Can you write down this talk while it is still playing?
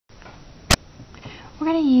We're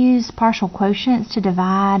going to use partial quotients to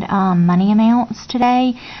divide money amounts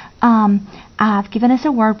today. I've given us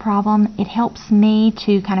a word problem. It helps me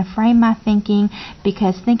to kind of frame my thinking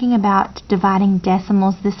because thinking about dividing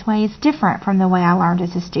decimals this way is different from the way I learned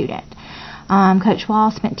as a student. Coach Wall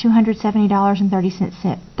spent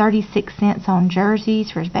 $270.36 on jerseys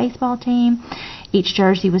for his baseball team. Each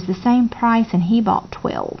jersey was the same price and he bought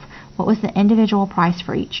 12. What was the individual price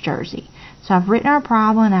for each jersey? So I've written our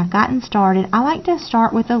problem and I've gotten started. I like to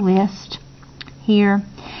start with a list here.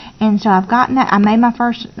 And so I've gotten that. I made my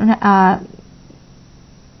first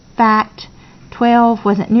fact. 12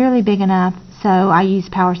 wasn't nearly big enough, so I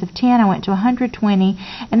used powers of 10. I went to 120,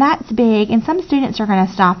 and that's big. And some students are going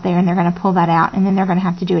to stop there and they're going to pull that out, and then they're going to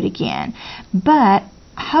have to do it again. But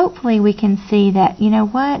hopefully we can see that, you know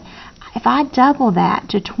what, if I double that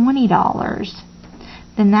to $20,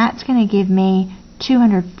 then that's going to give me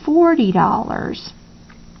 $240,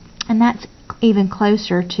 and that's even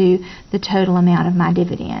closer to the total amount of my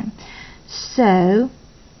dividend. So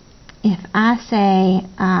if I say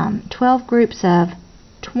 12 groups of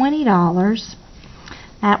 $20,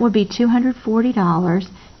 that would be $240,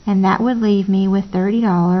 and that would leave me with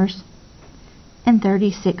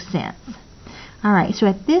 $30.36. Alright, so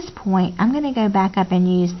at this point I'm going to go back up and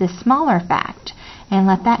use this smaller fact and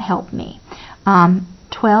let that help me.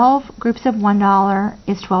 12 groups of $1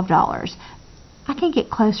 is $12. I can get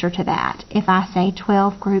closer to that if I say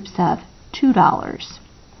 12 groups of $2.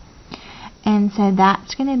 And so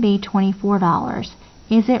that's going to be $24.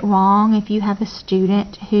 Is it wrong if you have a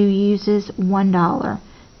student who uses $1?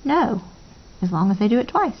 No, as long as they do it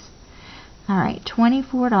twice. Alright,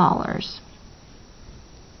 $24.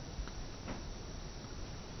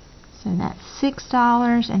 So that's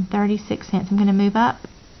 $6.36. I'm going to move up,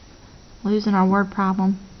 losing our word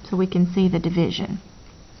problem so we can see the division.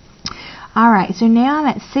 Alright, so now I'm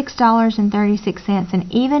at $6.36,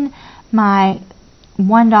 and even my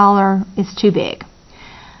 $1 is too big.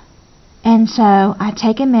 And so I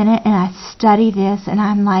take a minute and I study this, and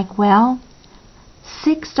I'm like, well,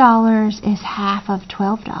 $6 is half of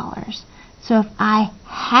 $12. So if I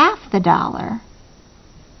half the dollar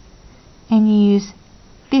and use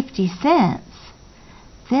 50 cents,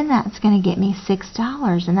 then that's going to get me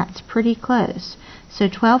 $6, and that's pretty close. So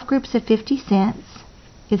 12 groups of 50 cents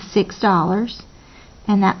is $6,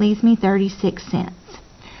 and that leaves me 36 cents.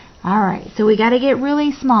 Alright, so we got to get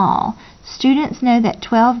really small. Students know that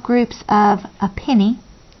 12 groups of a penny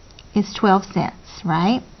is 12 cents,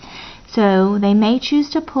 right? So they may choose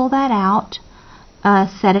to pull that out a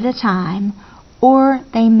set at a time, or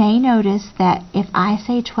they may notice that if I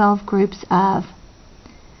say 12 groups of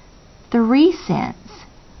 3 cents,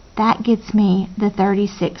 that gets me the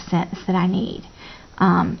 36 cents that I need.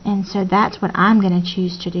 And so that's what I'm going to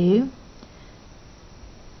choose to do.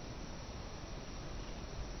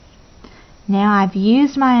 Now I've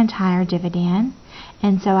used my entire dividend,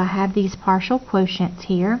 and so I have these partial quotients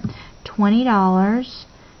here. $20,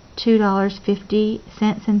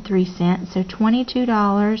 $2.50, and 3 cents. So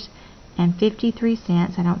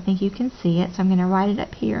 $22.53. I don't think you can see it, so I'm going to write it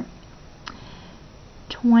up here.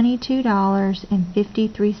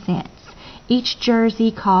 $22.53. Each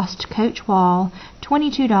jersey cost Coach Wall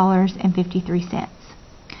 $22.53.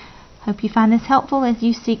 Hope you find this helpful as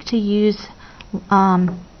you seek to use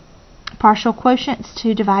partial quotients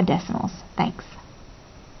to divide decimals. Thanks.